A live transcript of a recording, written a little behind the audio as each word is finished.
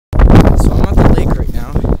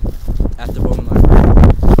at the Bowman Library,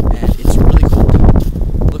 and it's really cold.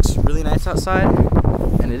 It looks really nice outside,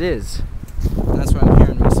 and it is. And that's why I'm here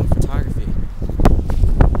and doing some photography.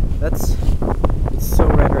 It's so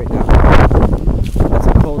red right now. That's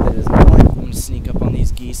how cold it is. I'm gonna sneak up on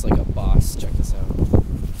these geese like a boss. Check this out.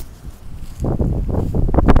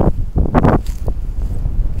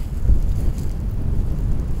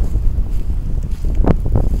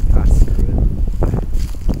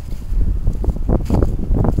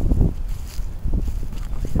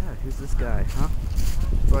 This guy, huh?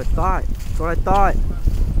 That's what I thought. That's what I thought.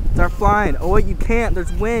 Start flying. Oh wait, you can't.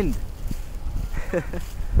 There's wind.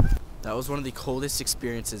 That was one of the coldest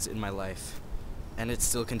experiences in my life, and it's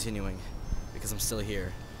still continuing because I'm still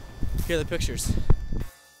here. Here are the pictures.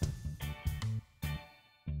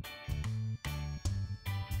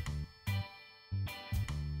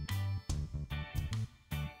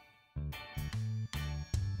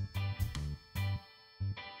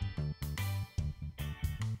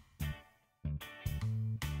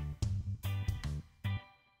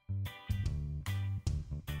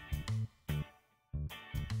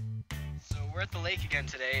 We're at the lake again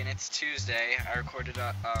today, and it's Tuesday. I recorded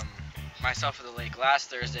myself at the lake last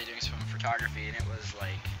Thursday doing some photography, and it was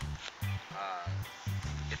like,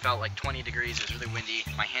 it felt like 20 degrees. It was really windy.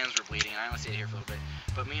 My hands were bleeding. I only stayed here for a little bit.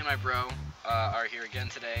 But me and my bro are here again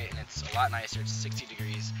today, and it's a lot nicer. It's 60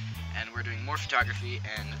 degrees, and we're doing more photography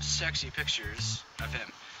and sexy pictures of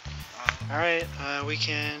him. Alright, we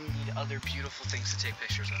can need other beautiful things to take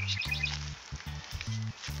pictures of.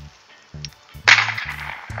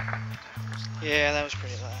 Yeah, that was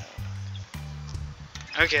pretty loud.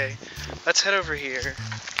 Okay, let's head over here.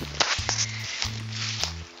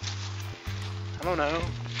 I don't know.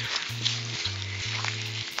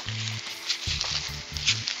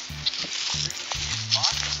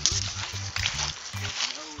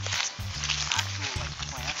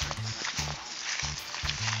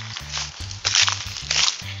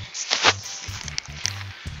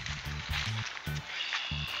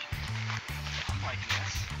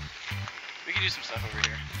 We can do some stuff over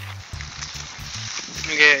here.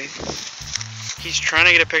 Okay. He's trying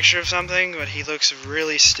to get a picture of something, but he looks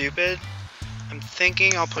really stupid. I'm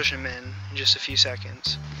thinking I'll push him in just a few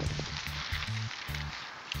seconds.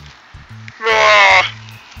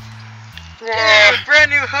 Dude,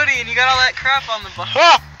 brand new hoodie and you got all that crap on the bottom.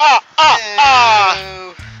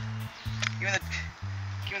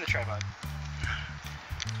 Give me the tripod.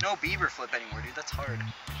 No Bieber flip anymore, dude. That's hard.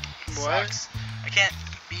 What? Sucks. I can't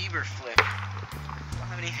Bieber flip. I don't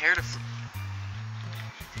have any hair to flip.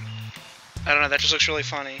 I don't know, that just looks really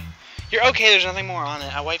funny. You're okay, there's nothing more on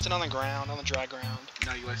it. I wiped it on the ground, on the dry ground.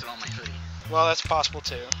 No, you wiped it on my hoodie. Well, that's possible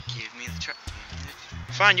too. Give me the tripod.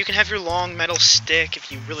 Fine, you can have your long metal stick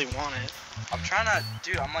if you really want it. I'm trying to,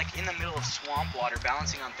 dude, I'm like in the middle of swamp water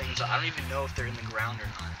balancing on things. I don't even know if they're in the ground or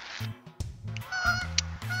not.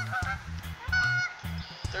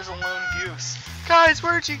 There's a lone goose. Guys,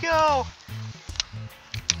 where'd you go?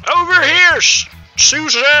 Over here,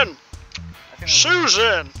 Susan!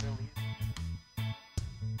 Susan!